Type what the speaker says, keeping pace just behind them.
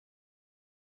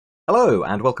Hello,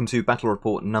 and welcome to Battle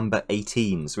Report number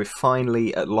 18. So we've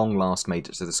finally, at long last, made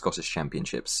it to the Scottish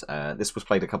Championships. This was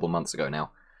played a couple of months ago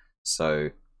now, so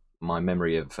my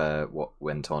memory of what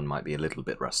went on might be a little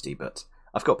bit rusty, but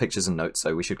I've got pictures and notes,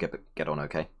 so we should get on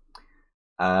okay.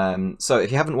 So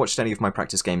if you haven't watched any of my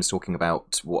practice games talking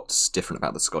about what's different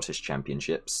about the Scottish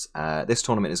Championships, this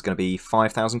tournament is going to be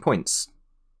 5,000 points,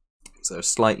 so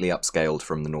slightly upscaled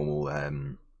from the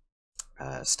normal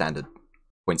standard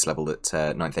points level that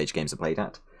 9th Age games are played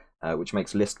at, which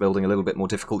makes list building a little bit more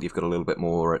difficult. You've got a little bit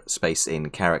more space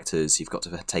in characters, you've got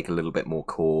to take a little bit more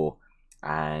core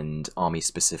and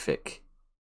army-specific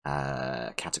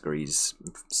categories,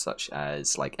 such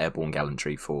as like Airborne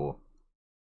Gallantry for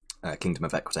Kingdom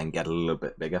of Equitaine, get a little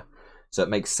bit bigger. So it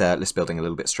makes list building a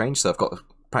little bit strange. So I've got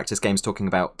practice games talking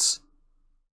about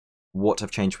what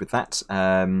I've changed with that.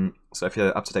 So if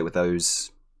you're up to date with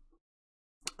those,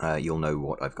 you'll know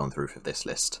what I've gone through for this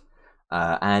list.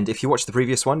 And if you watch the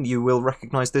previous one, you will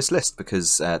recognise this list,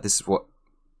 because this is what...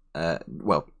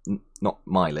 well, not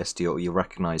my list, you'll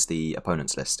recognise the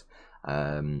opponent's list,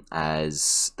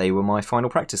 as they were my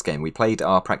final practice game. We played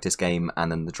our practice game,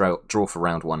 and then the draw for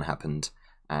round one happened,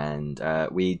 and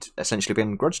we'd essentially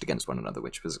been grudged against one another,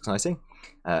 which was exciting,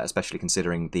 especially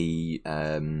considering the...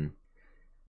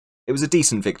 it was a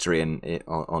decent victory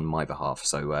on my behalf,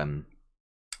 so...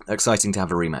 exciting to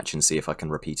have a rematch and see if I can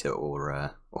repeat it,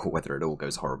 or whether it all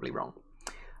goes horribly wrong.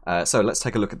 So let's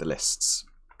take a look at the lists.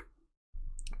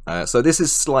 So this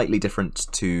is slightly different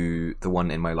to the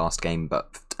one in my last game,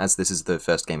 but as this is the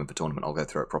first game of the tournament, I'll go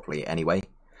through it properly anyway.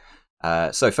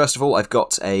 So first of all, I've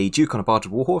got a Duke on a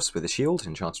Barded Warhorse with a shield,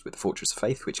 enchanted with the Fortress of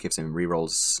Faith, which gives him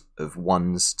rerolls of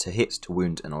 1s to hit, to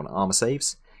wound, and on armor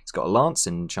saves. He's got a Lance,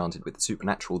 enchanted with the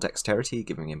Supernatural Dexterity,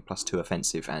 giving him +2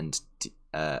 offensive and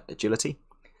agility.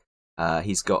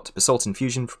 He's got Basalt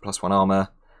Infusion for +1 armor,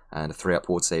 and a 3-up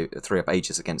ward save, 3-up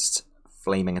Aegis against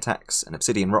flaming attacks, an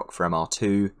Obsidian Rock for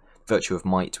MR2, Virtue of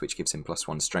Might, which gives him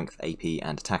 +1 strength, AP,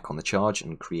 and attack on the charge,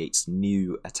 and creates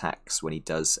new attacks when he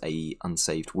does a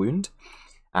unsaved wound,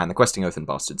 and the Questing Oath and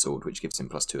Bastard Sword, which gives him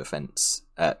 +2 offense,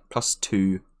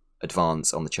 +2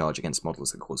 advance on the charge against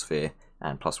models that cause fear,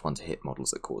 and +1 to hit models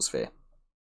that cause fear.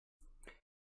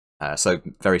 So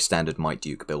very standard Might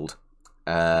Duke build.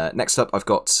 Next up, I've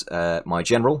got my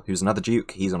General, who's another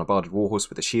Duke. He's on a Barded Warhorse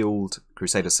with a shield,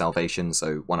 Crusader Salvation,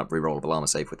 so 1-up rerollable armor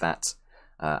save with that.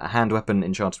 A hand weapon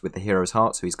enchanted with the Hero's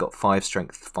Heart, so he's got 5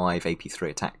 strength, 5 AP3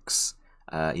 attacks.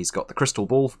 He's got the Crystal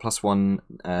Ball for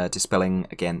 +1 dispelling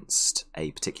against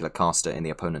a particular caster in the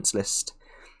opponent's list.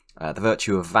 The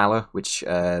Virtue of Valour, which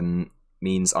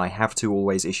means I have to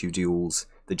always issue duels.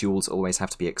 The duels always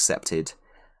have to be accepted,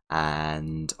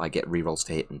 and I get rerolls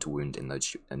to hit and to wound in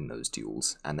those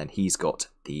duels. And then he's got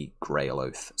the Grail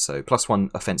Oath, so +1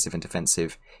 offensive and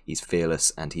defensive, he's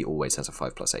fearless, and he always has a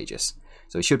 5+ Aegis.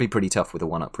 So he should be pretty tough with a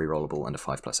 1-up rerollable and a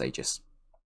 5+ Aegis.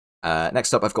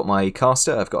 Next up, I've got my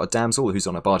caster. I've got a Damsel who's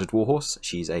on a Barded Warhorse.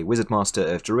 She's a Wizard Master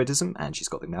of Druidism, and she's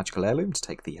got the Magical Heirloom to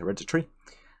take the Hereditary.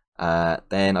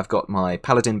 Then I've got my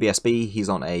Paladin BSB. He's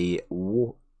on a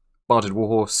Barded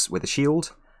Warhorse with a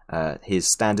shield. His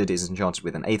standard is enchanted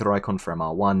with an Aether icon for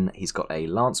MR1. He's got a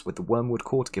Lance with the Wyrmwood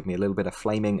core to give me a little bit of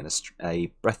flaming and a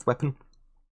breath weapon.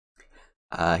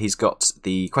 He's got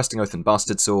the Questing Oath and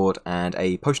Bastard Sword and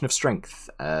a Potion of Strength.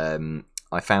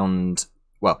 I found...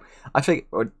 well, I think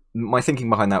my thinking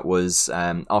behind that was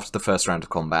after the first round of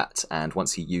combat, and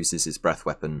once he uses his breath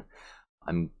weapon,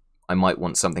 I might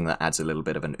want something that adds a little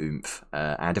bit of an oomph.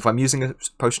 And if I'm using a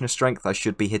Potion of Strength, I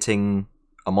should be hitting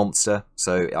a monster,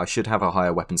 so I should have a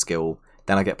higher weapon skill.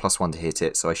 Then I get +1 to hit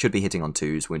it, so I should be hitting on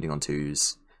 2s, wounding on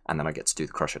 2s, and then I get to do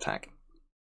the crush attack,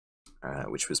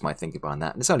 which was my thinking behind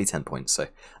that. And it's only 10 points, so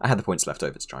I had the points left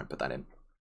over to try and put that in.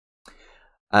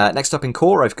 Next up in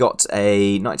core, I've got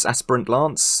a Knight's Aspirant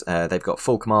Lance. They've got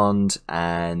full command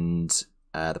and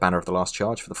the Banner of the Last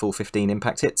Charge for the full 15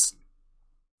 impact hits.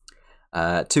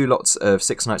 2 lots of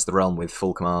 6 Knights of the Realm with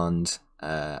full command.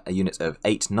 A unit of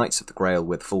 8 Knights of the Grail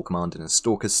with full command and a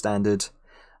Stalker's Standard,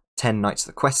 10 Knights of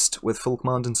the Quest with full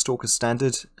command and Stalker's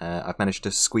Standard. I've managed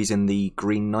to squeeze in the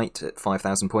Green Knight at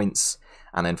 5,000 points,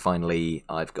 and then finally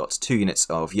I've got 2 units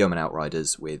of Yeoman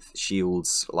Outriders with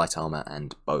shields, light armor,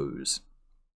 and bows.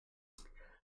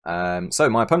 So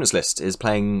my opponent's list is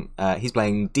playing, he's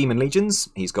playing Demon Legions.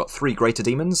 He's got 3 Greater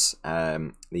Demons,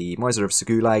 the Miser of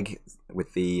Segulag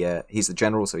with the, he's the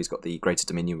General, so he's got the Greater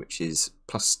Dominion, which is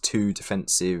 +2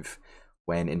 defensive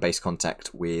when in base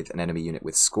contact with an enemy unit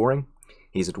with scoring.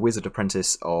 He's a Wizard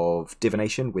Apprentice of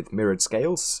Divination with Mirrored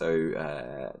Scales,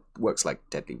 so works like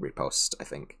Deadly Riposte, I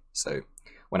think. So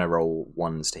when I roll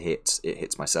 1s to hit, it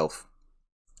hits myself.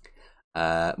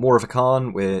 More of a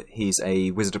Khan, where he's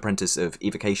a wizard apprentice of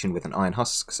evocation with an iron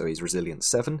husk, so he's resilience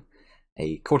 7.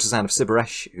 A courtesan of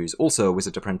Sibaresh, who's also a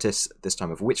wizard apprentice, this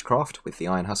time of witchcraft with the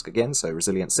iron husk again, so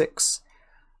resilience 6.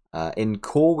 In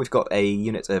core, we've got a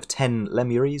unit of 10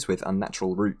 Lemuries with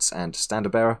unnatural roots and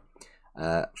standard bearer.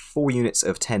 4 units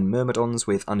of 10 Myrmidons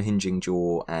with unhinging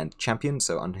jaw and champion,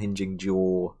 so unhinging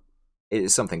jaw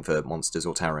is something for monsters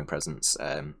or towering presence.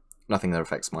 Nothing that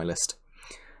affects my list.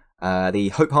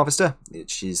 The Hope Harvester,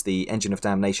 which is the Engine of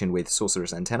Damnation with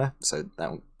Sorcerer's Antenna, so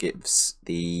that gives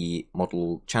the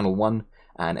model Channel 1,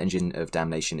 and Engine of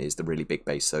Damnation is the really big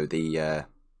base, so the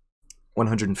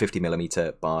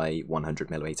 150mm by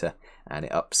 100mm, and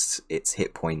it ups its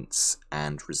hit points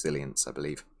and resilience, I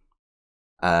believe.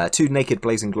 2 Naked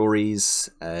Blazing Glories,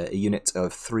 a unit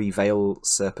of 3 Veil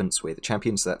Serpents with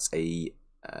champion, so that's a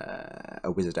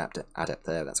Wizard Adept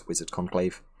there, that's a Wizard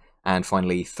Conclave. And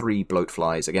finally, 3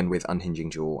 Bloatflies, again with Unhinging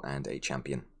Jaw and a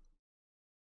champion.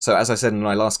 So as I said in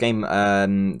my last game,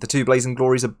 the 2 Blazing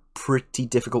Glories are pretty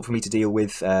difficult for me to deal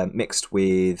with, mixed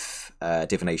with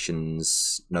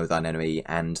Divinations, Know Thine Enemy,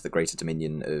 and the Greater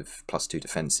Dominion of +2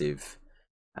 defensive.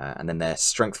 And then they're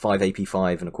Strength 5, AP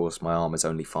 5, and of course my armor's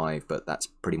only 5, but that's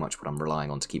pretty much what I'm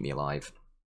relying on to keep me alive.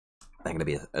 They're going to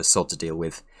be a sod to deal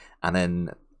with. And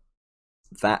then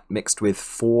that mixed with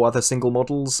 4 other single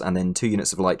models, and then 2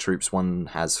 units of light troops. One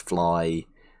has fly.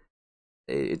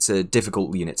 It's a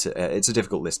difficult unit. It's a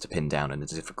difficult list to pin down, and a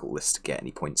difficult list to get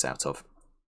any points out of.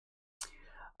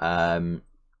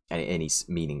 Any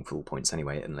meaningful points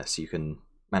anyway, unless you can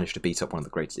manage to beat up one of the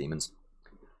greater demons.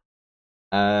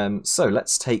 So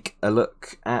let's take a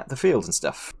look at the field and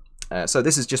stuff. So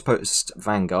this is just post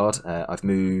Vanguard. I've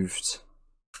moved.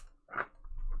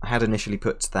 I had initially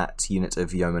put that unit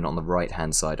of yeomen on the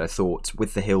right-hand side. I thought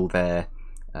with the hill there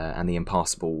and the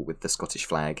impassable with the Scottish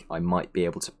flag, I might be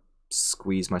able to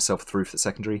squeeze myself through for the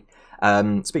secondary.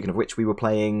 Speaking of which, we were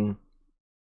playing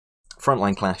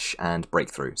Frontline Clash and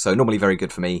Breakthrough. So normally very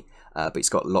good for me, but it's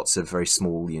got lots of very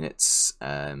small units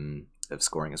of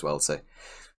scoring as well. So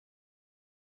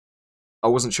I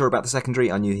wasn't sure about the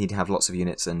secondary. I knew he'd have lots of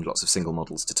units and lots of single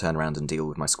models to turn around and deal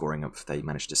with my scoring if they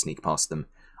managed to sneak past them.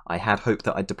 I had hoped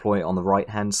that I'd deploy it on the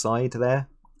right-hand side there,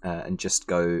 and just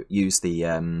use the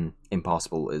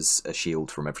impassable as a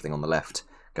shield from everything on the left,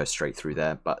 go straight through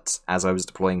there. But as I was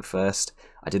deploying first,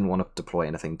 I didn't want to deploy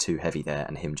anything too heavy there,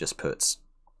 and him just put,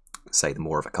 say, the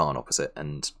More of a Khan opposite,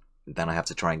 and then I have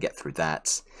to try and get through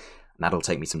that, and that'll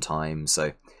take me some time.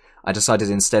 So I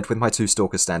decided instead, with my 2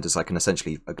 Stalker standards, I can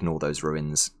essentially ignore those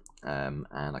ruins, and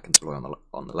I can deploy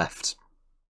on the left.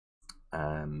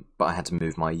 But I had to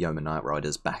move my Yeoman Night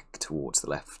Riders back towards the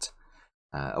left,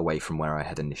 away from where I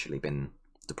had initially been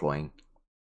deploying.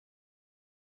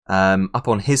 Up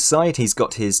on his side, he's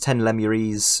got his 10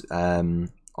 Lemuries,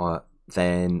 then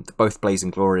both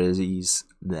Blazing Glories,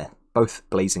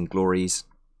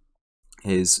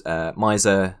 his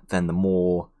Miser, then the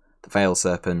Maw, the Veil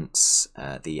Serpents,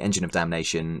 the Engine of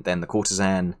Damnation, then the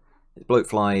Courtesan, the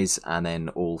Bloatflies, and then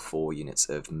all 4 units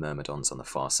of Myrmidons on the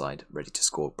far side, ready to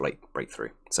score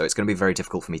Breakthrough. So it's going to be very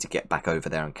difficult for me to get back over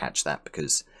there and catch that,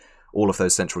 because all of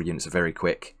those central units are very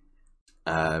quick.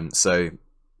 So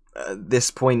at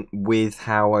this point, with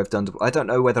how I've done, I don't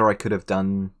know whether I could have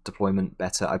done deployment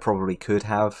better. I probably could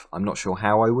have. I'm not sure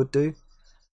how I would do.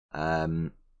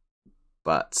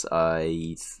 But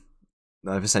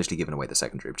I've essentially given away the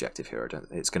secondary objective here.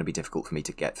 It's going to be difficult for me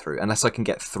to get through, unless I can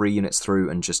get 3 units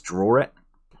through and just draw it.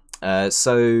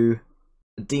 So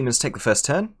demons take the first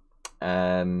turn,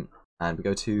 and we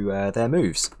go to their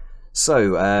moves.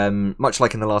 So, much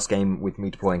like in the last game, with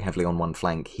me deploying heavily on one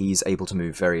flank, he's able to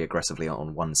move very aggressively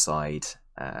on one side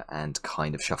and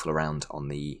kind of shuffle around on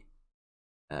the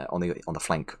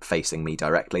flank facing me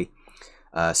directly.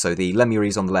 So the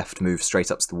Lemuries on the left move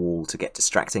straight up to the wall to get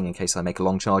distracting in case I make a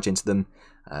long charge into them.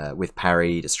 With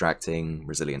parry, distracting,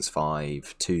 resilience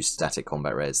 5, 2 static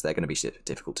combat res, they're going to be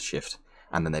difficult to shift.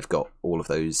 And then they've got all of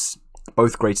those,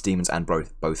 both Greater Demons and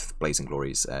both Blazing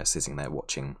Glories sitting there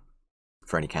watching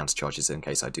for any counter charges in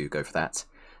case I do go for that.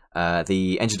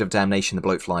 The Engine of Damnation, the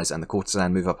Bloatflies, and the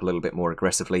Courtesan move up a little bit more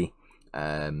aggressively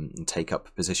and take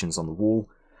up positions on the wall.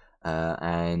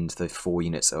 And the 4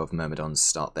 units of Myrmidons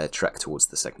start their trek towards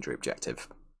the secondary objective.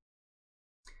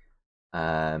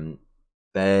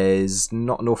 There's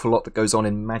not an awful lot that goes on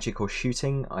in magic or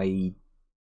shooting. I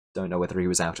don't know whether he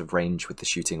was out of range with the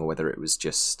shooting or whether it was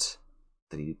just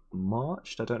that he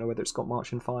marched. I don't know whether it's got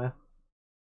March and Fire.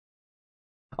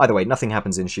 Either way, nothing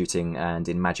happens in shooting, and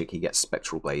in magic he gets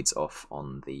Spectral Blades off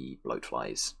on the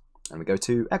Bloatflies. And we go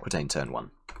to Equitaine turn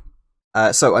 1.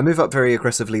 So I move up very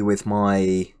aggressively with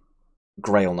my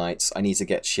Grail Knights, I need to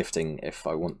get shifting if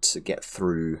I want to get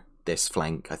through this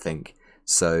flank, I think.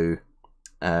 So,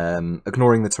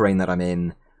 ignoring the terrain that I'm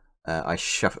in, I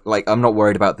shuffle. Like, I'm not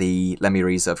worried about the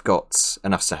Lemures. I've got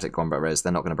enough static combat res.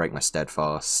 They're not going to break my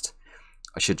steadfast.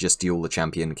 I should just duel the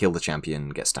champion, kill the champion,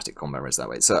 get static combat res that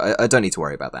way. So I don't need to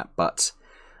worry about that. But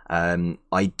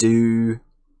I do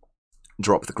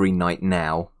drop the Green Knight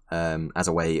now as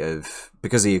a way of,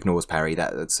 because he ignores parry,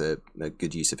 that's a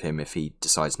good use of him. If he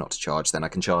decides not to charge, then I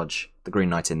can charge the Green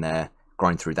Knight in there,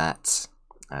 grind through that,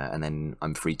 and then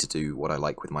I'm free to do what I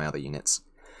like with my other units.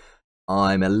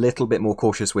 I'm a little bit more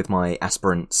cautious with my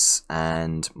aspirants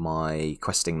and my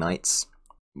questing knights.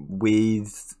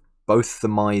 With both the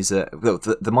Miser,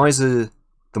 the Miser,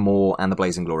 the Maw, and the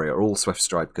Blazing Glory are all Swift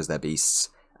Stride because they're beasts,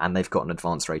 and they've got an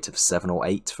advance rate of 7 or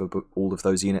 8 for all of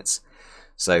those units.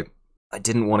 So I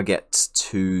didn't want to get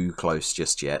too close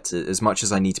just yet. As much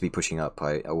as I need to be pushing up,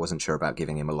 I wasn't sure about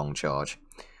giving him a long charge.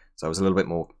 So I was a little bit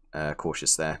more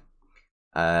cautious there.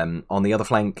 On the other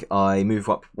flank, I move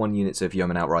up 1 unit of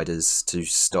Yeoman Outriders to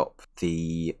stop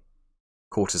the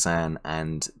Courtesan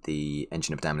and the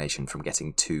Engine of Damnation from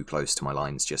getting too close to my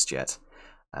lines just yet.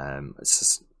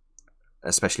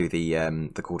 Especially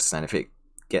the Courtesan, if it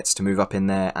gets to move up in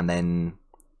there and then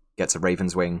gets a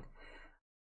Raven's Wing.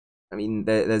 I mean,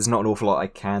 there's not an awful lot I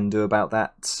can do about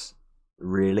that,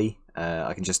 really.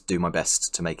 I can just do my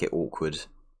best to make it awkward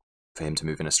for him to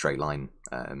move in a straight line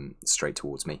straight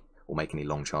towards me, or make any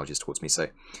long charges towards me. So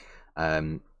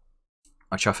I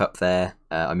chuff up there,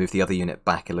 I move the other unit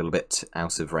back a little bit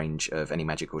out of range of any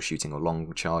magic or shooting or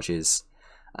long charges.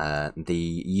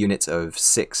 The unit of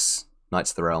 6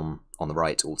 Knights of the Realm on the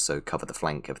right also cover the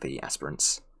flank of the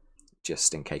aspirants,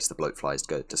 just in case the Bloatflies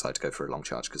decide to go for a long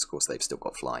charge, because of course they've still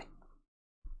got fly.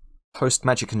 Post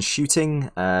magic and shooting,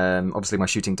 obviously my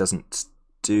shooting doesn't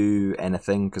do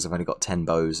anything because I've only got 10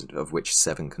 bows, of which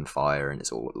 7 can fire, and it's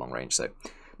all at long range, so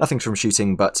nothing from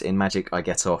shooting. But in magic I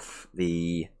get off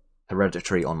the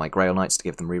Hereditary on my Grail Knights to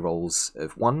give them rerolls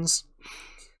of 1s,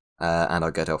 and I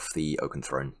get off the Oaken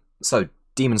Throne. So,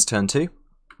 Demon's turn 2.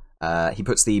 He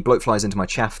puts the Bloatflies into my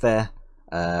chaff there.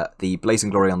 The Blazing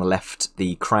Glory on the left,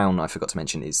 the crown I forgot to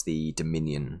mention is the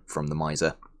Dominion from the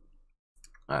Miser.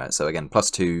 So again,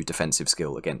 +2 defensive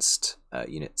skill against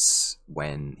units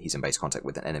when he's in base contact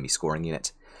with an enemy scoring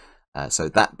unit. So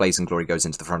that Blazing Glory goes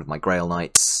into the front of my Grail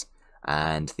Knights,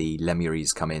 and the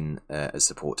Lemures come in as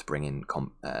support to bring in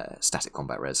static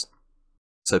combat res.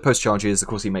 So post charges, of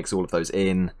course he makes all of those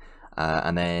in,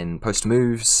 and then post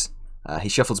moves, he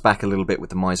shuffles back a little bit with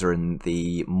the Miser and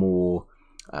the Maw.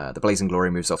 The Blazing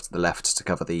Glory moves off to the left to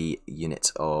cover the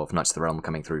unit of Knights of the Realm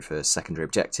coming through for secondary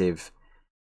objective.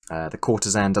 The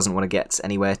Courtesan doesn't want to get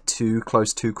anywhere too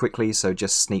close too quickly, so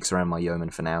just sneaks around my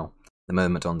Yeoman for now. The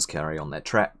Myrmidons carry on their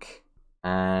trek.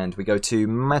 And we go to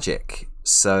magic.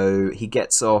 So he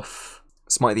gets off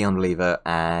Smite the Unbeliever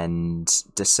and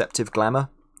Deceptive Glamour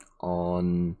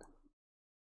on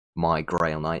my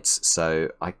Grail Knights. So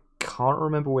I can't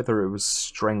remember whether it was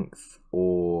Strength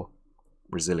or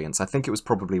Resilience. I think it was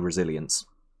probably Resilience.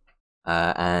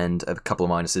 And a couple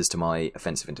of minuses to my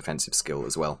offensive and defensive skill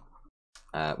as well.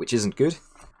 Which isn't good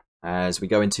as we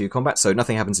go into combat. So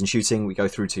nothing happens in shooting, we go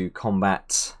through to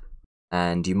combat,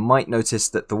 and you might notice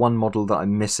that the one model that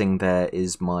I'm missing there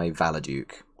is my Valour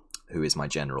Duke, who is my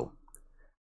general,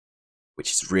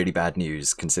 which is really bad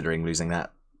news considering losing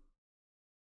that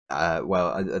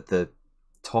well at the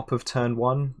top of turn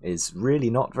 1 is really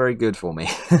not very good for me.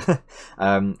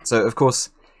 So of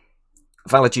course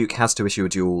Valour Duke has to issue a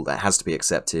duel that has to be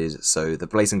accepted, so the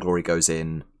Blazing Glory goes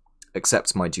in,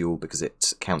 accepts my duel because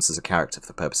it counts as a character for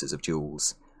the purposes of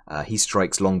duels. He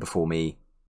strikes long before me.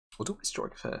 Or do I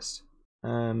strike first?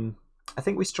 I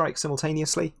think we strike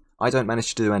simultaneously. I don't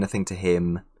manage to do anything to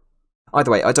him.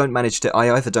 Either way, I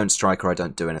either don't strike or I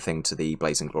don't do anything to the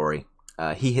Blazing Glory.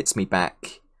 He hits me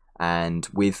back, and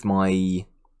with the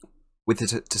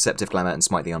Deceptive Glamour and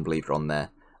Smite the Unbeliever on there,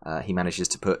 he manages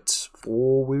to put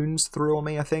 4 wounds through on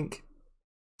me, I think.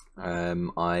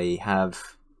 I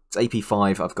have... It's AP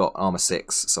 5, I've got armor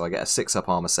 6, so I get a 6-up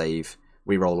armor save,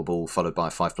 rerollable, followed by a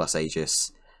 5+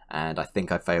 Aegis, and I think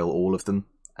I fail all of them,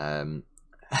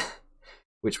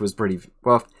 which was pretty...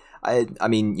 Well, I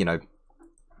mean, you know,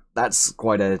 that's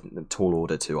quite a tall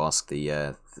order to ask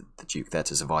the Duke there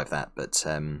to survive that, but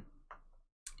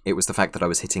it was the fact that I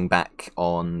was hitting back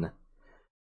on...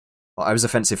 I was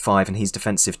offensive 5 and he's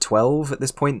defensive 12 at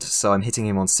this point, so I'm hitting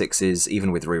him on 6s,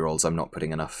 even with rerolls I'm not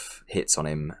putting enough hits on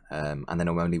him, and then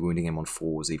I'm only wounding him on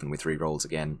 4s even with rerolls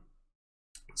again.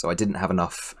 So I didn't have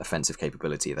enough offensive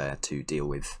capability there to deal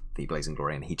with the Blazing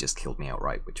Glory, and he just killed me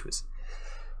outright, which was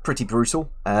pretty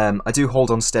brutal. I do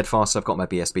hold on Steadfast, I've got my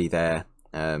BSB there,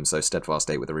 so Steadfast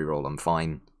 8 with a reroll, I'm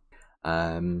fine.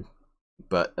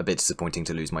 But a bit disappointing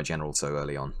to lose my general so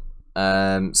early on.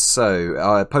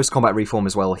 Post-combat reform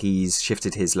as well, he's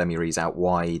shifted his Lemures out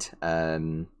wide.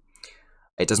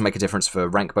 It doesn't make a difference for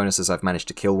rank bonuses. I've managed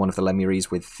to kill one of the Lemures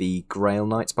with the Grail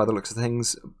Knights by the looks of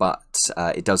things, but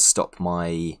it does stop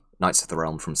my Knights of the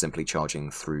Realm from simply charging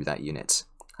through that unit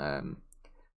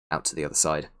out to the other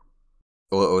side.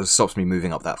 Or it stops me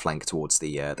moving up that flank towards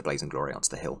the Blazing Glory onto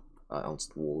the hill,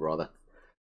 onto the wall rather.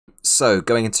 So,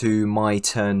 going into my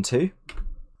turn 2,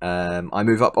 I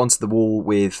move up onto the wall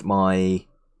with my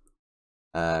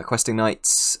Questing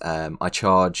Knights. I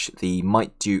charge the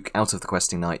Might Duke out of the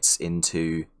Questing Knights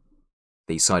into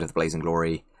the side of the Blazing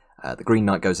Glory. The Green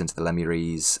Knight goes into the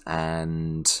Lemures,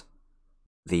 and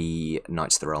the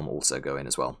Knights of the Realm also go in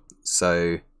as well.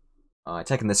 So, I've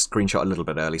taken this screenshot a little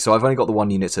bit early, so I've only got the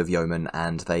 1 unit of Yeomen,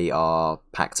 and they are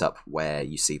packed up where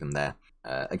you see them there.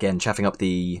 Again, chaffing up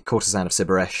the Courtesan of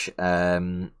Sibaresh.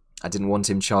 I didn't want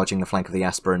him charging the flank of the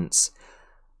Aspirants.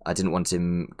 I didn't want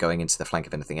him going into the flank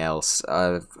of anything else.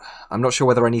 I'm not sure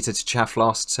whether I needed to chaff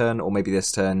last turn, or maybe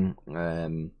this turn.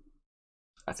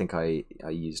 I think I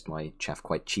used my chaff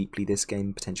quite cheaply this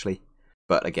game, potentially.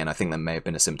 But again, I think that may have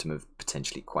been a symptom of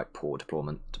potentially quite poor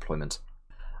deployment.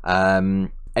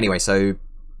 Anyway, so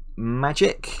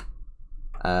magic.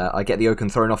 I get the Oaken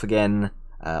thrown off again.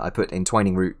 I put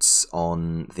Entwining Roots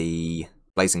on the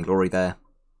Blazing Glory there.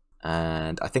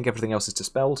 And I think everything else is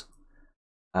dispelled.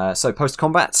 So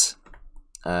post-combat,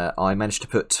 I managed to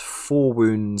put 4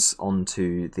 wounds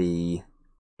onto the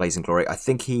Blazing Glory. I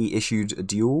think he issued a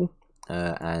duel,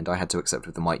 and I had to accept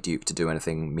with the Might Duke to do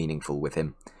anything meaningful with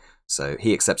him. So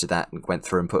he accepted that and went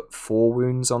through and put 4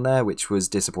 wounds on there, which was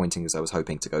disappointing as I was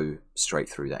hoping to go straight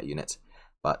through that unit.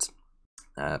 But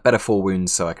better 4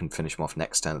 wounds so I can finish him off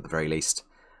next turn at the very least.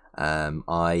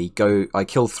 I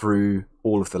kill through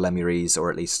all of the Lemures,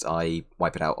 or at least I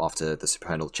wipe it out after the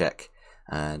Supernal check.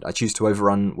 And I choose to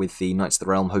overrun with the Knights of the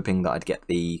Realm, hoping that I'd get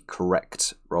the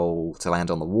correct roll to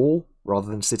land on the wall, rather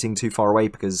than sitting too far away,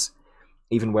 because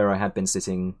even where I had been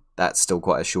sitting, that's still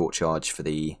quite a short charge for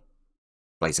the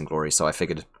Blazing Glory, so I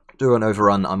figured, do an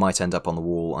overrun, I might end up on the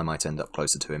wall, I might end up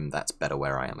closer to him, that's better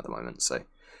where I am at the moment. So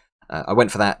I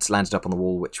went for that, landed up on the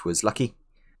wall, which was lucky.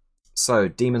 So,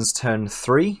 Demon's turn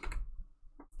 3.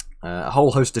 A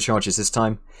whole host of charges this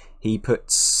time. He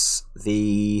puts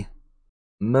the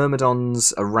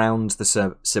Myrmidons around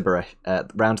the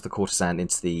around the Courtesan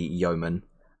into the Yeoman,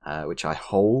 which I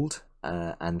hold,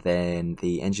 and then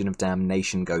the Engine of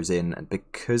Damnation goes in, and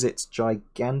because it's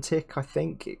gigantic, I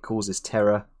think, it causes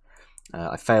terror.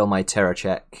 I fail my terror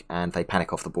check, and they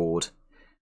panic off the board,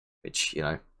 which, you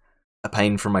know, a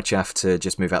pain from my chaff to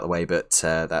just move out the way, but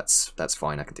that's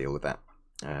fine, I can deal with that.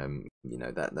 You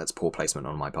know, that's poor placement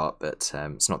on my part, but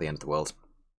it's not the end of the world.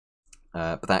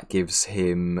 But that gives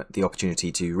him the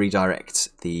opportunity to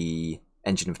redirect the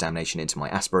Engine of Damnation into my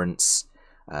Aspirants.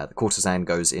 The Courtesan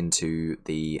goes into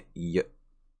the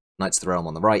Knights of the Realm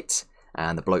on the right,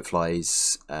 and the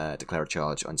Bloatflies declare a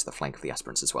charge onto the flank of the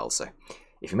Aspirants as well. So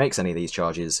if he makes any of these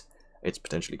charges, it's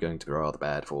potentially going to go rather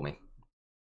bad for me.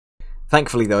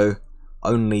 Thankfully, though,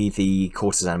 only the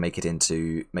Courtesan makes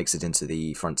it into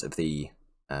the front of the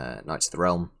Knights of the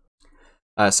Realm.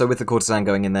 So with the Courtesan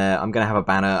going in there, I'm going to have a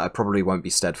banner. I probably won't be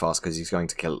Steadfast because he's going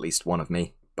to kill at least one of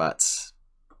me. But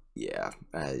yeah,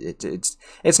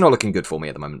 it's not looking good for me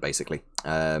at the moment. Basically,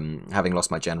 having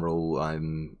lost my general,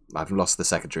 I've lost the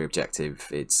secondary objective.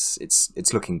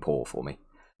 It's looking poor for me.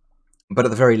 But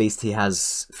at the very least, he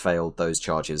has failed those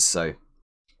charges. So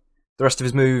the rest of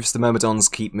his moves, the Myrmidons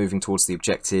keep moving towards the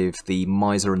objective. The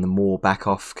Miser and the Maw back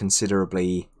off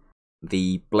considerably.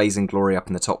 The Blazing Glory up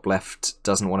in the top left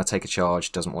doesn't want to take a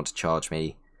charge, doesn't want to charge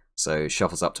me, so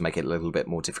shuffles up to make it a little bit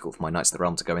more difficult for my Knights of the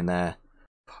Realm to go in there.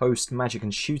 Post Magic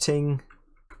and Shooting,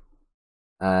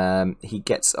 he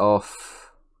gets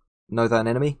off Know Thine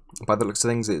Enemy. By the looks of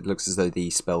things, it looks as though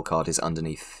the spell card is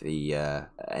underneath the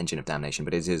Engine of Damnation,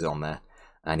 but it is on there.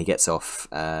 And he gets off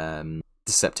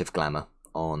Deceptive Glamour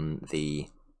on the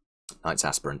Knight's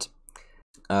Aspirant.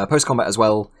 Post-combat as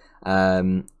well,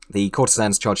 the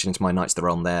Courtesan's charged into my Knights of the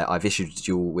Realm there. I've issued a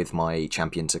duel with my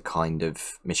champion to kind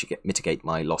of mitigate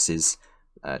my losses,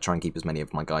 try and keep as many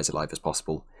of my guys alive as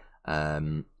possible.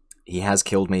 He has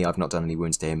killed me, I've not done any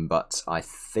wounds to him, but I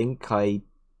think I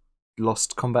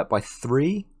lost combat by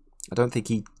 3. I don't think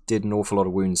he did an awful lot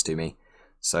of wounds to me.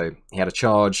 So he had a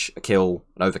charge, a kill,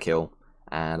 an overkill,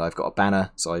 and I've got a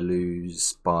banner, so I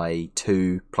lose by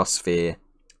 2 plus fear,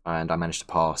 and I managed to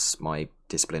pass my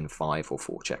Discipline 5 or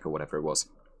 4 check or whatever it was.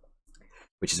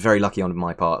 which is very lucky on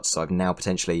my part. So I've now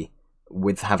potentially,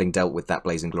 with having dealt with that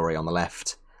Blazing Glory on the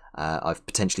left, I've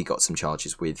potentially got some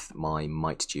charges with my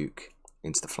Might Duke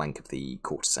into the flank of the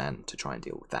Courtesan to try and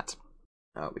deal with that,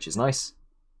 which is nice.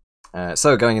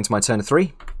 So going into my turn of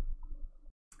 3,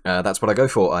 that's what I go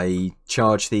for. I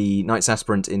charge the Knight's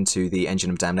Aspirant into the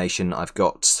Engine of Damnation. I've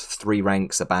got 3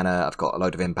 ranks, a banner, I've got a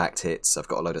load of impact hits, I've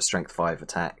got a load of Strength 5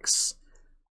 attacks.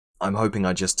 I'm hoping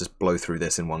I just blow through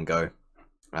this in one go.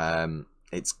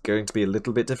 It's going to be a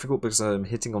little bit difficult because I'm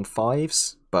hitting on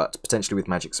 5s, but potentially with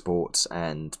magic support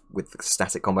and with the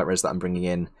static combat res that I'm bringing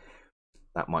in,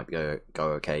 that might go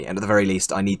okay. And at the very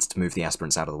least, I need to move the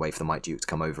aspirants out of the way for the Might Duke to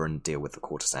come over and deal with the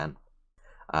Courtesan.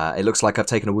 It looks like I've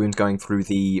taken a wound going through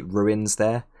the ruins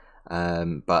there,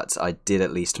 but I did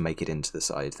at least make it into the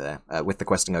side there. With the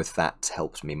Questing Oath, that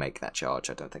helped me make that charge.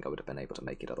 I don't think I would have been able to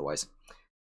make it otherwise.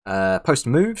 Post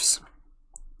moves.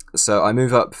 So I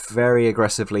move up very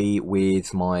aggressively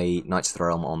with my Knights of the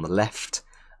Realm on the left.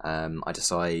 I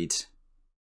decide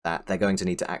that they're going to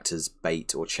need to act as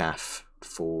bait or chaff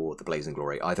for the Blazing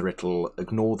Glory. Either it'll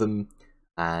ignore them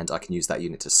and I can use that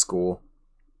unit to score,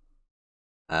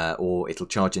 or it'll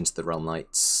charge into the Realm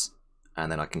Knights and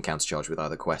then I can countercharge with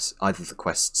either the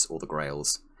quests or the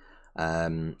Grails.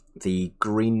 The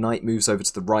Green Knight moves over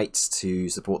to the right to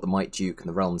support the Might Duke and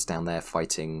the Realms down there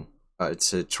fighting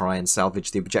to try and salvage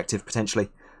the objective potentially.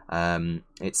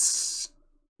 It's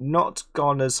not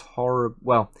gone as horrible.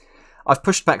 Well, I've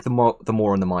pushed back the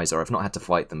Moor and the Miser. I've not had to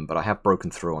fight them, but I have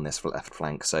broken through on this left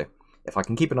flank. So if I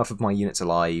can keep enough of my units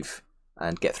alive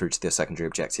and get through to the secondary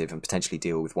objective and potentially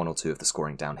deal with 1 or 2 of the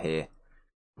scoring down here,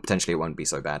 potentially it won't be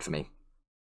so bad for me.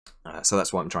 So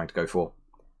that's what I'm trying to go for.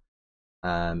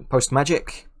 Post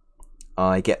magic,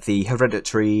 I get the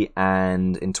Hereditary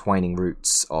and Entwining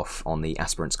Roots off on the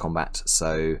Aspirant's combat,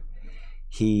 so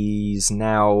he's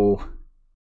now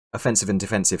offensive and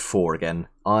defensive 4 again.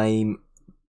 I'm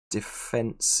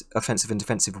offensive and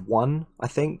defensive 1, I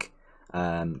think,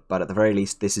 but at the very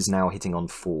least this is now hitting on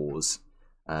 4s.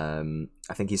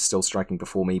 I think he's still striking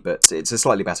before me, but it's a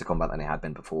slightly better combat than it had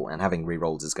been before, and having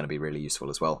rerolls is going to be really useful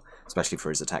as well, especially for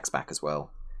his attacks back as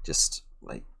well. Just,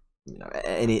 like, you know,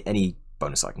 any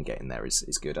bonus I can get in there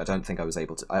is good. I don't think I was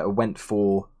able to... I went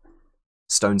for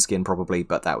Stone Skin probably,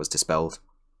 but that was dispelled.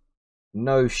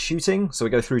 No shooting, so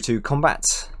we go through to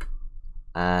combat,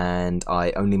 and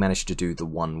I only managed to do the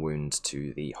 1 wound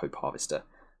to the Hope Harvester.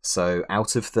 So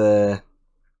out of the...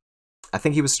 I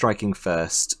think he was striking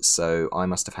first, so I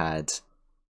must have had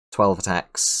 12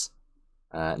 attacks,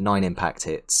 9 impact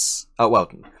hits. Oh,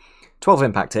 well, 12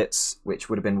 impact hits, which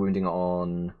would have been wounding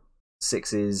on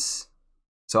 6s.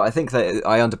 So I think that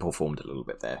I underperformed a little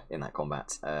bit there in that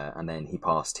combat, and then he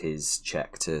passed his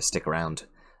check to stick around,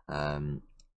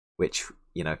 which,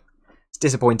 you know, it's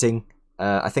disappointing.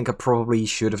 I think I probably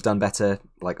should have done better,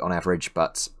 like on average,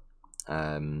 but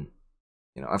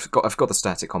you know, I've got the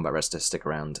static combat rest to stick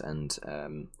around and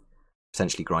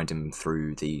potentially grind him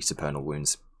through the supernal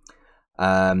wounds.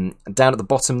 Down at the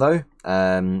bottom though,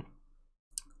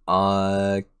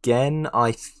 again,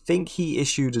 I think he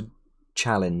issued a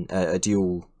challenge, a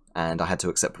duel, and I had to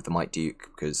accept with the Might Duke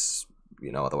because,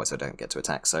 you know, otherwise I don't get to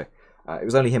attack. So it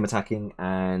was only him attacking,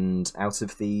 and out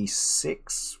of the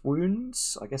 6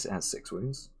 wounds, I guess it has 6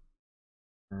 wounds.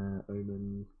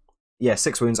 Omen. Yeah,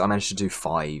 6 wounds. I managed to do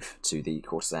 5 to the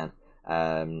Courtesan,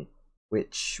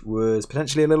 which was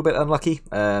potentially a little bit unlucky.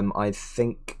 I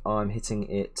think I'm hitting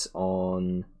it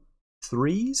on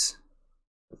 3s.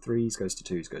 3s goes to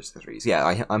 2s, goes to 3s.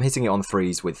 Yeah, I'm hitting it on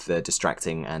 3s with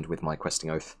Distracting and with my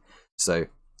Questing Oath. So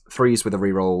 3s with a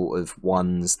reroll of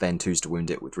 1s, then 2s to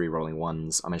wound it with rerolling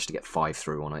 1s. I managed to get 5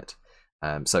 through on it.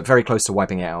 So very close to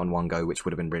wiping it out in one go, which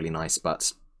would have been really nice,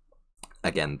 but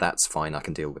again, that's fine. I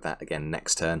can deal with that again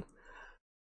next turn.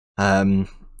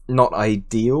 Not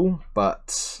ideal,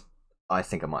 but I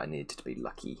think I might have needed to be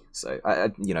lucky. So,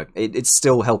 you know, it's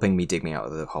still helping me dig me out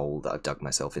of the hole that I've dug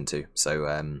myself into. So,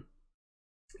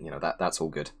 you know, that's all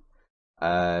good.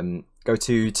 Go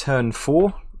to turn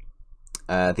 4.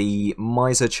 The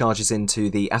Miser charges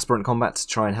into the Aspirant combat to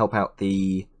try and help out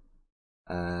the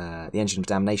Engine of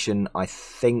Damnation. I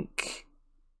think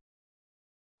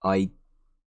I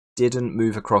didn't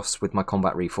move across with my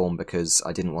combat reform because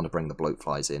I didn't want to bring the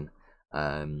Bloatflies in.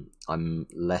 I'm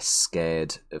less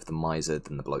scared of the Miser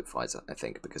than the Bloatflies, I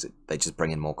think, because they just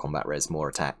bring in more combat res, more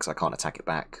attacks. I can't attack it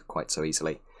back quite so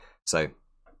easily. So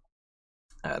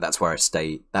that's where I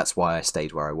stayed. That's why I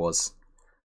stayed where I was.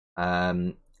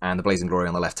 And the Blazing Glory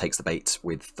on the left takes the bait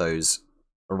with those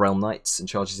Realm Knights and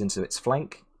charges into its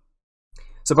flank.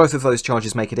 So both of those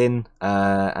charges make it in,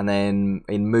 and then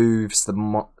in moves, the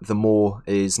Maw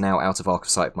is now out of arc of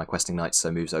sight of my questing knights,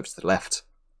 so moves over to the left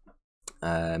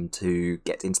to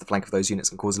get into the flank of those units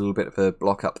and cause a little bit of a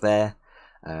block up there.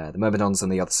 The Myrmidons on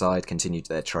the other side continued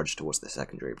their trudge towards the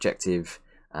secondary objective,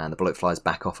 and the Bloatflies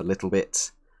back off a little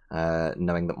bit,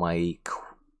 knowing that my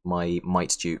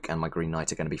Might Duke and my Green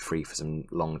Knight are going to be free for some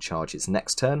long charges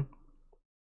next turn.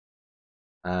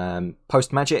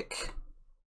 Post Magic,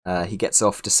 he gets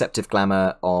off Deceptive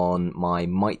Glamour on my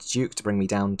Might Duke to bring me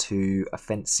down to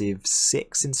offensive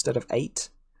 6 instead of 8,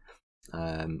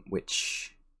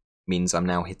 which means I'm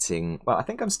now hitting, well, I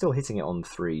think I'm still hitting it on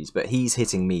 3s, but he's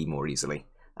hitting me more easily,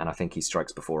 and I think he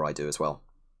strikes before I do as well.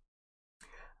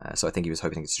 So I think he was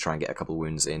hoping to try and get a couple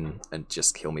wounds in and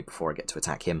just kill me before I get to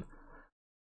attack him.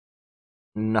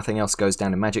 Nothing else goes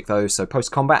down in Magic though, so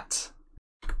post-combat,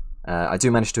 I do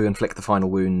manage to inflict the final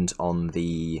wound on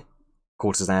the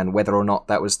Courtesan. Whether or not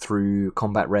that was through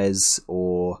combat res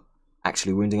or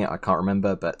actually wounding it, I can't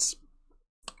remember, but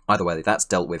either way, that's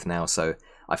dealt with now. So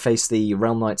I face the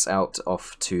Realm Knights out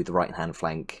off to the right-hand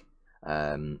flank,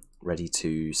 ready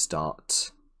to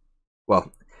start,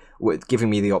 well, giving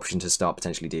me the option to start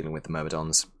potentially dealing with the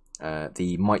Myrmidons.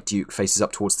 The Might Duke faces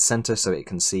up towards the centre so it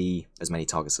can see as many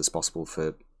targets as possible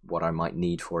for what I might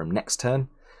need for him next turn.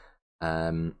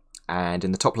 And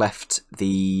in the top left,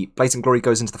 the Blazing Glory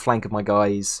goes into the flank of my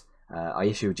guys. I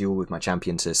issue a duel with my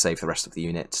champion to save the rest of the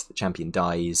unit. The champion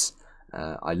dies.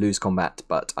 I lose combat,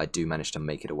 but I do manage to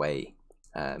make it away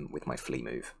with my flee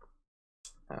move,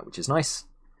 which is nice.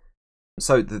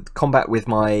 So the combat with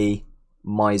my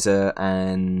Miser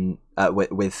and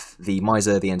with the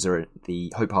Miser, the Enzer,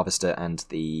 the Hope Harvester, and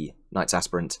the Knight's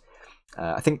Aspirant,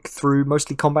 I think through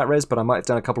mostly combat res, but I might have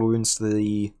done a couple of wounds to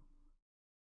the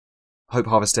Hope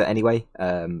Harvester anyway,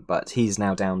 but he's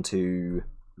now down to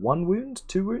 1 wound,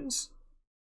 2 wounds,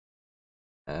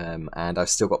 and I've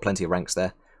still got plenty of ranks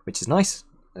there, which is nice.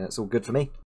 It's all good for me.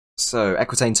 So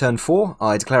Equitaine turn 4,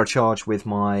 I declare a charge with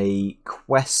my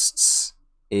quests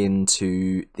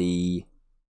into the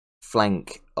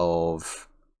flank of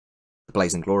the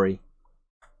Blazing Glory,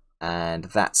 and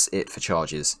that's it for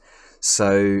charges.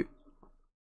 So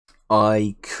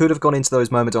I could have gone into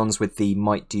those Myrmidons with the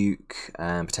Might Duke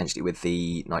and potentially with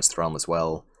the Knights of the Realm as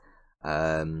well,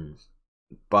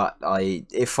 but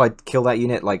if I kill that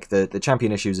unit, like the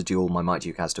champion issues a duel, my Might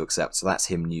Duke has to accept, so that's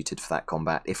him neutered for that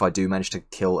combat. If I do manage to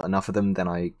kill enough of them, then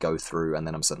I go through and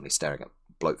then I'm suddenly staring at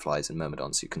Bloatflies and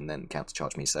Myrmidons who can then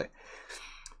countercharge me, so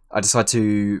I decide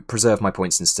to preserve my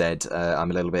points instead. I'm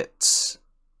a little bit,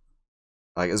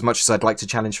 like, as much as I'd like to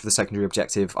challenge for the secondary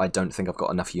objective, I don't think I've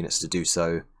got enough units to do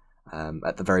so.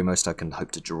 At the very most, I can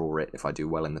hope to draw it if I do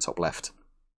well in the top left.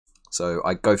 So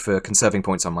I go for conserving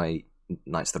points on my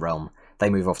Knights of the Realm. They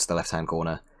move off to the left-hand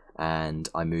corner, and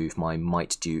I move my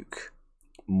Might Duke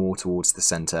more towards the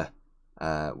centre,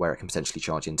 where it can potentially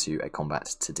charge into a combat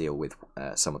to deal with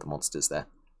some of the monsters there.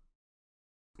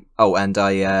 Oh, and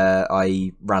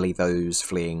I rally those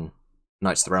fleeing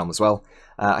Knights of the Realm as well.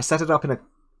 I set it up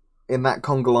in that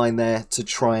conga line there to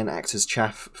try and act as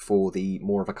chaff for the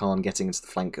Maw of Akan getting into the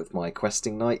flank of my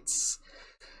questing knights.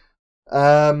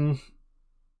 In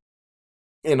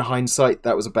hindsight,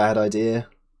 that was a bad idea.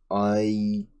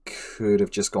 I could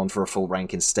have just gone for a full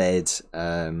rank instead.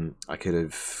 I could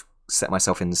have set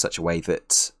myself in such a way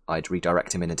that I'd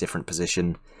redirect him in a different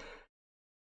position.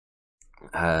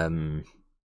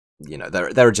 You know,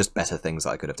 there are just better things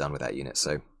I could have done with that unit,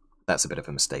 so that's a bit of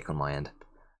a mistake on my end.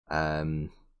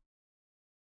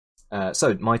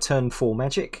 So, my turn 4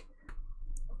 magic.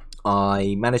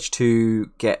 I managed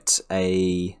to get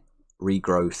a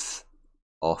regrowth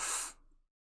off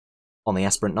on the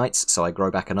Aspirant Knights, so I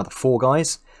grow back another 4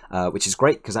 guys, which is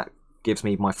great, because that gives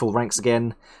me my full ranks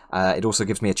again. It also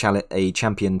gives me a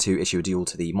champion to issue a duel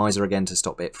to the Miser again to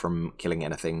stop it from killing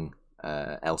anything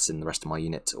else in the rest of my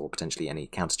unit, or potentially any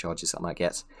counter charges that I might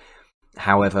get.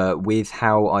 However, with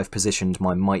how I've positioned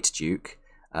my Might Duke,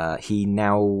 he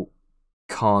now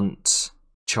can't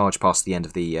charge past the end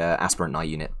of the Aspirant Knight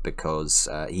unit, because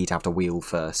he'd have to wheel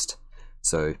first.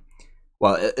 So,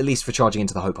 well, at least for charging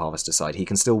into the Hope Harvester side, he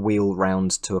can still wheel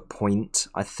round to a point,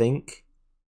 I think,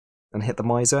 and hit the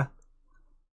Miser.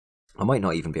 I might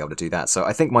not even be able to do that, so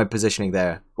I think my positioning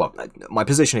there, well, my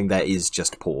positioning there is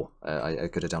just poor. I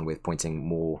could have done with pointing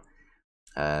more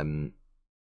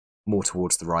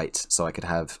towards the right, so I could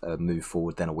have a move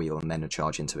forward, then a wheel, and then a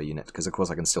charge into a unit, because of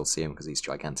course I can still see him because he's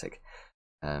gigantic.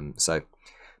 So,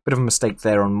 bit of a mistake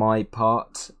there on my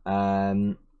part.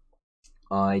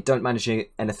 I don't manage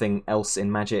anything else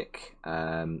in Magic.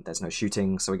 There's no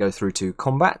shooting, so we go through to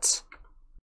combat.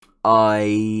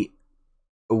 I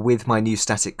with my new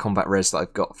static combat res that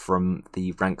I've got from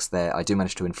the ranks there, I do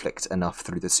manage to inflict enough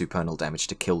through the supernal damage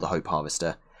to kill the Hope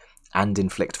Harvester and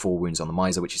inflict 4 wounds on the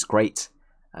Miser, which is great.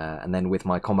 And then with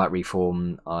my combat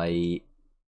reform, I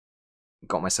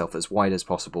got myself as wide as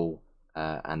possible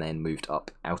and then moved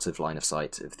up out of line of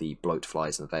sight of the bloat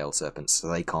flies and the veil serpents, so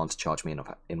they can't charge me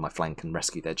in my flank and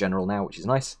rescue their general now, which is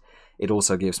nice. It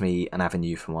also gives me an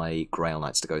avenue for my Grail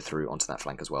Knights to go through onto that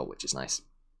flank as well, which is nice.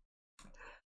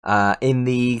 In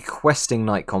the questing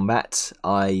knight combat,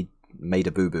 I made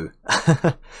a boo-boo.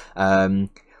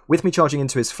 With me charging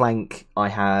into his flank, I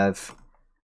have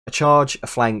a charge, a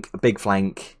flank, a big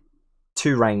flank,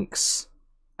 2 ranks,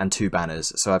 and 2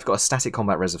 banners. So I've got a static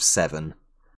combat res of 7,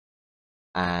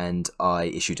 and I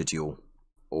issued a duel.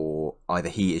 Or either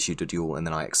he issued a duel and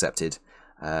then I accepted.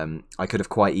 I could have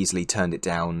quite easily turned it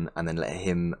down and then let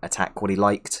him attack what he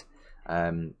liked.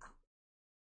 And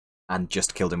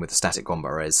just killed him with the static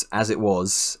combat res. As it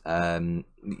was,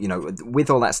 you know, with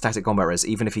all that static combat res,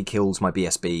 even if he kills my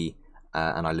BSB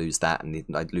and I lose that and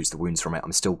I lose the wounds from it,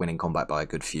 I'm still winning combat by a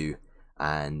good few,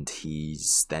 and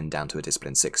he's then down to a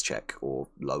Discipline 6 check, or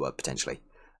lower, potentially.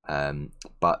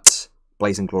 But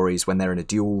Blazing Glories, when they're in a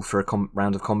duel for a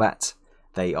round of combat,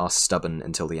 they are stubborn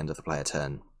until the end of the player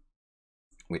turn.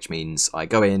 Which means I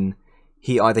go in,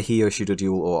 either he issued a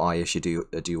duel or I issued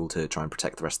a duel to try and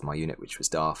protect the rest of my unit, which was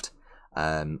daft.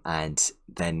 And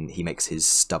then he makes his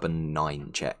stubborn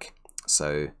 9 check.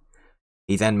 So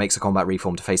he then makes a combat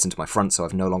reform to face into my front, so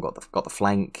I've no longer got the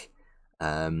flank.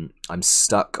 I'm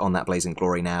stuck on that Blazing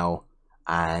Glory now,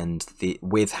 and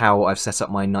with how I've set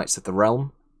up my Knights of the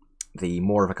Realm, the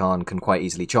Maw of Akan can quite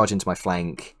easily charge into my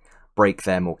flank, break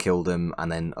them or kill them,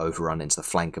 and then overrun into the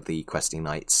flank of the Questing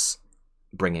Knights,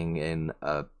 bringing in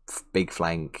a big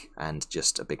flank and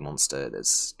just a big monster.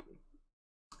 There's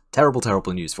terrible,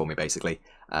 terrible news for me, basically,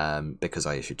 because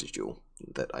I issued a duel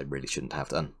that I really shouldn't have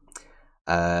done.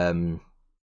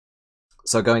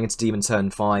 So going into Demon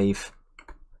turn 5,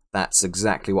 that's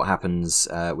exactly what happens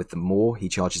with the Maw. He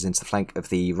charges into the flank of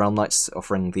the Realm Knights,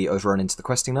 offering the overrun into the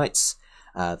Questing Knights.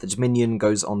 The Dominion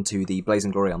goes onto the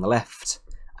Blazing Glory on the left,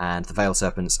 and the Veil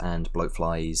Serpents and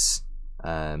Bloatflies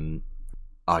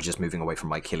are just moving away from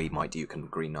my Killy, Might Duke, and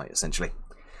Green Knight, essentially.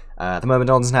 The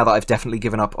Myrmidons, now that I've definitely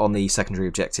given up on the secondary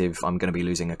objective, I'm going to be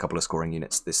losing a couple of scoring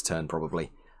units this turn,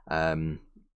 probably. Well,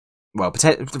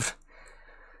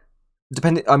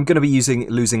 I'm going to be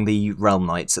losing the Realm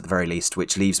Knights at the very least,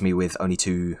 which leaves me with only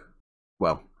 2...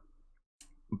 Well,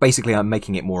 basically I'm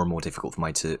making it more and more difficult for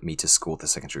me to score the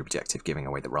secondary objective, giving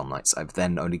away the Realm Knights. I've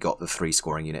then only got the 3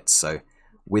 scoring units, so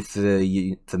with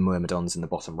the Myrmidons in the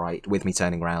bottom right, with me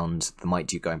turning around, the Might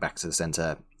Duke going back to the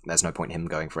centre, there's no point in him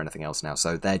going for anything else now.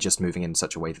 So they're just moving in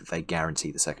such a way that they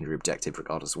guarantee the secondary objective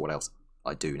regardless of what else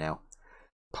I do now.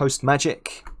 Post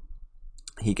Magic,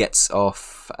 he gets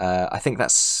off, I think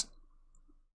that's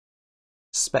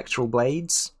Spectral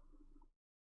Blades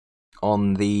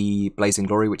on the Blazing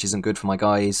Glory, which isn't good for my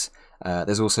guys.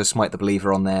 There's also Smite the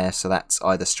Believer on there, so that's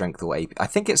either Strength or AP. I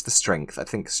think it's the Strength. I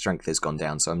think Strength has gone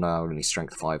down, so I'm now only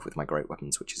Strength 5 with my Great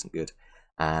Weapons, which isn't good.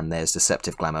 And there's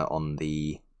Deceptive Glamour on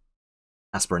the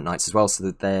Aspirant Knights as well, so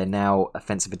that they're now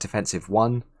Offensive and Defensive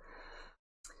 1.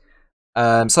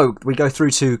 So we go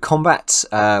through to combat.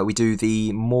 We do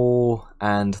the Maw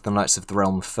and the Knights of the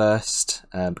Realm first,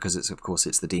 because of course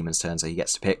it's the Demon's turn, so he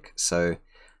gets to pick. So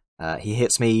he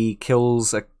hits me,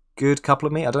 kills a good couple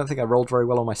of me. I don't think I rolled very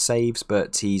well on my saves,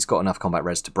 but he's got enough combat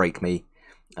res to break me.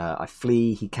 I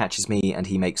flee, he catches me, and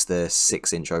he makes the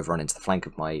 6-inch overrun into the flank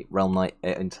of my Realm Knight,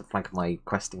 into the flank of my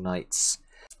Questing Knights.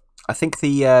 I think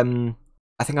I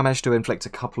managed to inflict a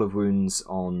couple of wounds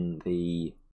on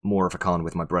the Maw of Akan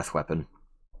with my breath weapon,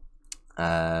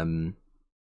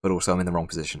 but also I'm in the wrong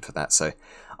position for that. So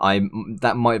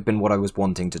that might have been what I was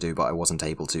wanting to do, but I wasn't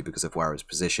able to because of where I was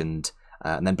positioned.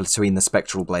 And then between the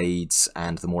Spectral Blades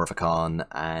and the Maw of Akan,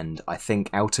 and I think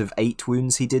out of 8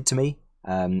 wounds he did to me,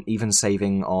 even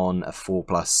saving on a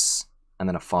 4+ and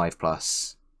then a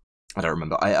 5+. I don't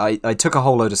remember. I took a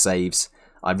whole load of saves.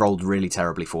 I rolled really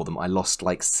terribly for them. I lost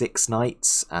like 6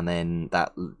 knights, and then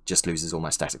that just loses all my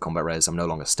static combat res. I'm no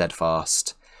longer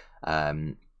steadfast.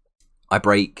 I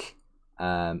break.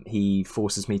 He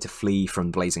forces me to flee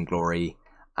from Blazing Glory,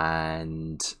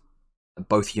 and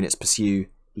both units pursue.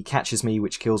 He catches me,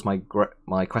 which kills my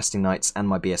Questing Knights and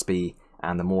my BSB,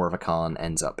 and the Maw of Akan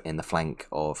ends up in the flank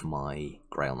of my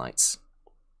Grail Knights.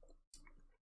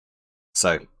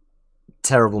 So,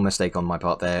 terrible mistake on my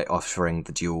part there, offering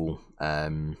the duel,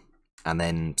 and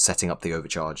then setting up the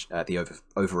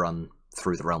overrun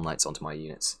through the Realm Knights onto my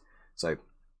units. So,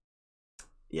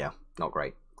 yeah, not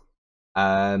great.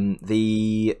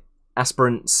 The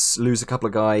Aspirants lose a couple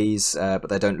of guys, but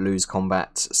they don't lose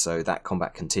combat, so that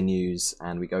combat continues,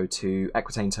 and we go to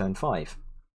Equitaine turn 5.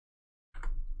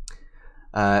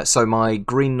 So my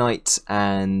Green Knight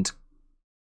and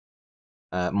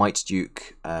Might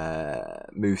Duke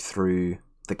move through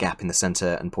the gap in the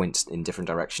centre and point in different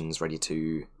directions, ready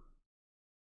to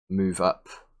move up,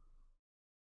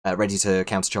 ready to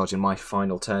countercharge in my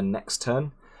final turn next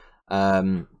turn.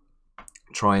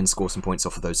 Try and score some points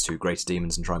off of those two greater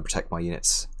demons and try and protect my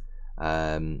units.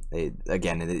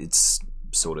 It's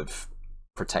sort of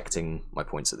protecting my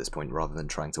points at this point rather than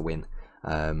trying to win.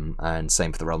 And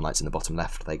same for the Realm Knights in the bottom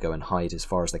left. They go and hide as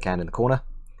far as they can in the corner.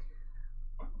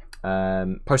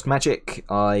 Post magic,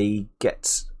 I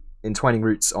get Entwining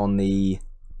Roots on the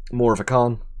Maw of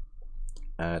Akan,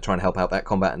 trying to help out that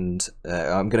combat, and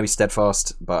I'm going to be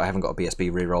steadfast, but I haven't got a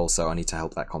BSB reroll, so I need to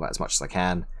help that combat as much as I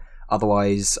can.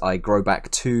 Otherwise, I grow back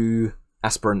 2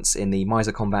 aspirants in the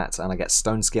Miser combat, and I get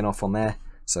Stone Skin off on there,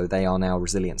 so they are now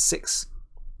Resilient 6.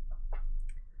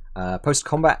 Post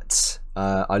combat,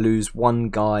 I lose 1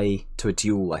 guy to a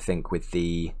duel, I think, with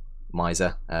the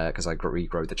Miser, because I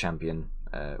regrow the champion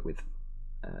with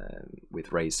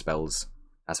raised spells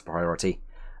as a priority.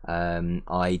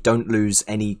 I don't lose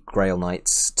any Grail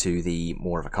Knights to the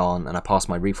Maw of Akan, and I pass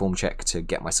my reform check to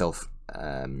get myself,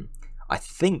 I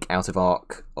think, out of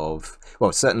arc of,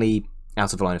 well, certainly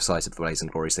out of line of sight of the Blazing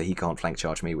Glory, so he can't flank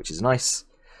charge me, which is nice.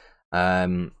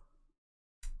 And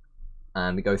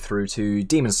we go through to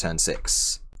Demon's turn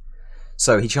 6.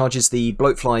 So he charges the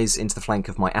Bloatflies into the flank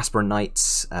of my Aspirant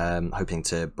Knights, hoping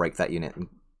to break that unit and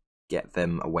get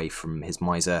them away from his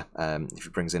Miser. If he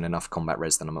brings in enough combat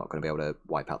res, then I'm not going to be able to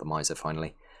wipe out the Miser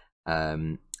finally.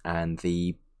 And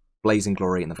the Blazing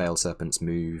Glory and the Veiled Serpents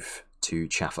move to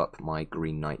chaff up my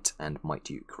Green Knight and Might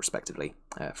Duke, respectively,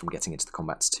 from getting into the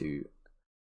combats to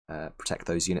protect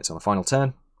those units on the final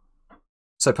turn.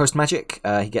 So post-magic,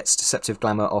 he gets Deceptive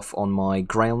Glamour off on my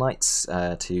Grail Knights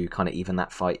to kind of even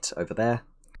that fight over there.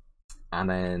 And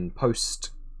then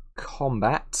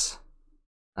post-combat,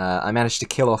 I managed to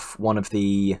kill off one of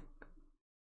the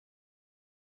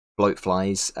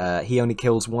Bloatflies. He only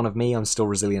kills 1 of me, I'm still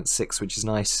Resilient 6, which is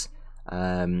nice.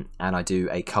 And I do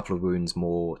a couple of wounds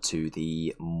more to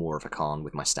the Maw of Akan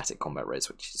with my static combat res,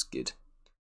 which is good.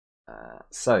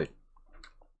 So,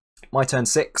 my turn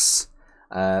 6.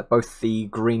 Both the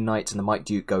Green Knight and the Might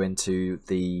Duke go into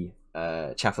the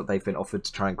chaff that they've been offered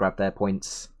to try and grab their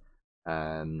points.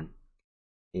 In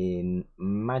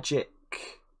Magic,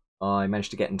 I managed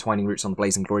to get Entwining Roots on the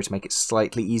Blazing Glory to make it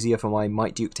slightly easier for my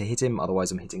Might Duke to hit him,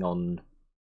 otherwise I'm hitting on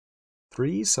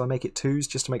 3s, so I make it 2s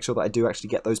just to make sure that I do actually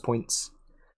get those points.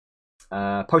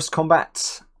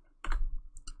 Post-combat,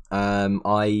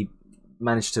 I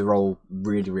managed to roll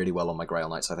really well on my Grail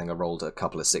Knights. I think I rolled a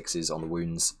couple of 6s on the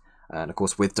wounds. And of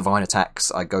course, with Divine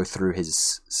Attacks, I go through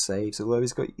his saves, although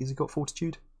has he got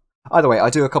Fortitude? Either way, I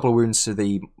do a couple of wounds to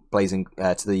the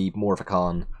to the Maw of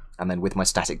Akan, and then with my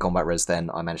static combat res,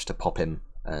 then I managed to pop him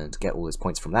and get all his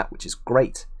points from that, which is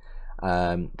great.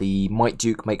 The Might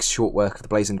Duke makes short work of the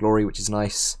Blazing Glory, which is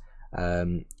nice.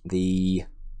 The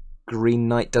Green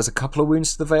Knight does a couple of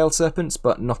wounds to the Veiled Serpents,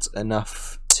 but not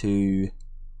enough to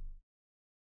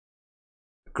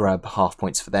grab half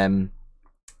points for them.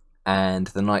 And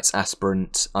the Knight's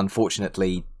Aspirant,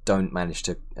 unfortunately, don't manage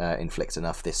to inflict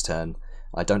enough this turn.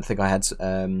 I don't think I had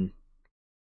Stone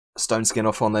Skin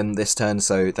off on them this turn,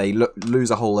 so they lose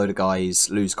a whole load of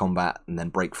guys, lose combat, and then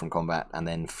break from combat, and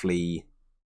then flee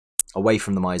away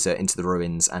from the Miser into the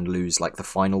ruins and lose like the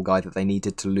final guy that they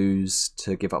needed to lose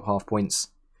to give up half points,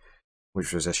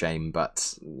 which was a shame,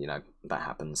 but you know, that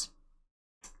happens.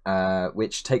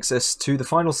 Which takes us to the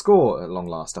final score at long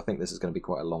last. I think this is going to be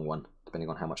quite a long one, depending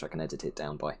on how much I can edit it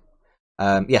down by.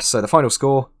 Yes, so the final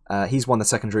score, he's won the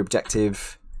secondary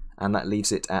objective, and that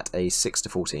leaves it at a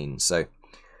 6-14. So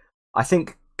I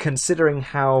think, considering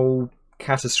how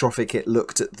catastrophic it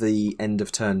looked at the end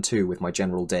of turn 2 with my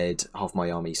general dead, half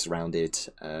my army surrounded,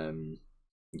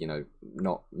 you know,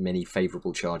 not many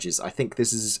favourable charges, I think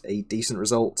this is a decent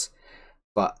result,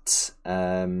 but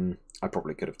I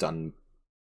probably could have done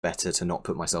better to not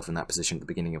put myself in that position at the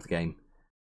beginning of the game.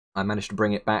 I managed to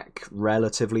bring it back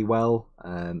relatively well,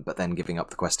 but then giving up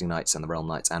the Questing Knights and the Realm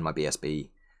Knights and my BSB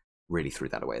really threw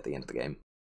that away at the end of the game.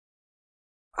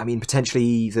 I mean,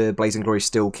 potentially the Blazing Glory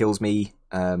still kills me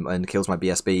and kills my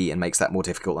BSB and makes that more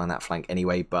difficult on that flank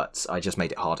anyway, but I just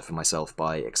made it harder for myself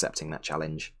by accepting that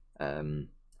challenge and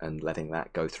letting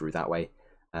that go through that way.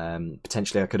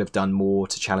 Potentially I could have done more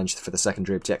to challenge for the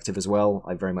secondary objective as well.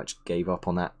 I very much gave up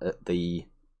on that at the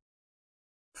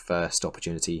first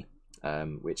opportunity,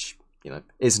 which, you know,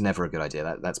 is never a good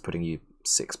idea. That's putting you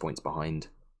 6 points behind.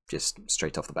 just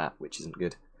straight off the bat, which isn't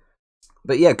good.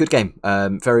 But yeah, good game.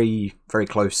 Very, very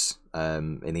close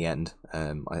in the end.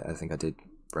 I think I did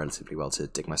relatively well to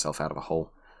dig myself out of a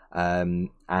hole.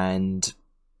 And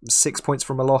 6 points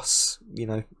from a loss, you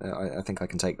know, I think I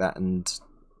can take that and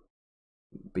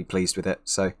be pleased with it.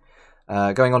 So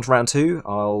going on to round 2,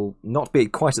 I'll not be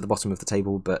quite at the bottom of the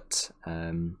table, but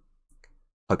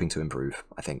hoping to improve,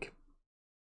 I think.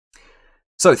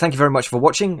 So thank you very much for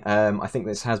watching. I think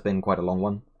this has been quite a long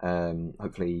one.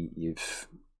 Hopefully you've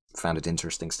found it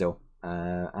interesting still.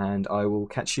 And I will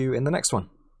catch you in the next one.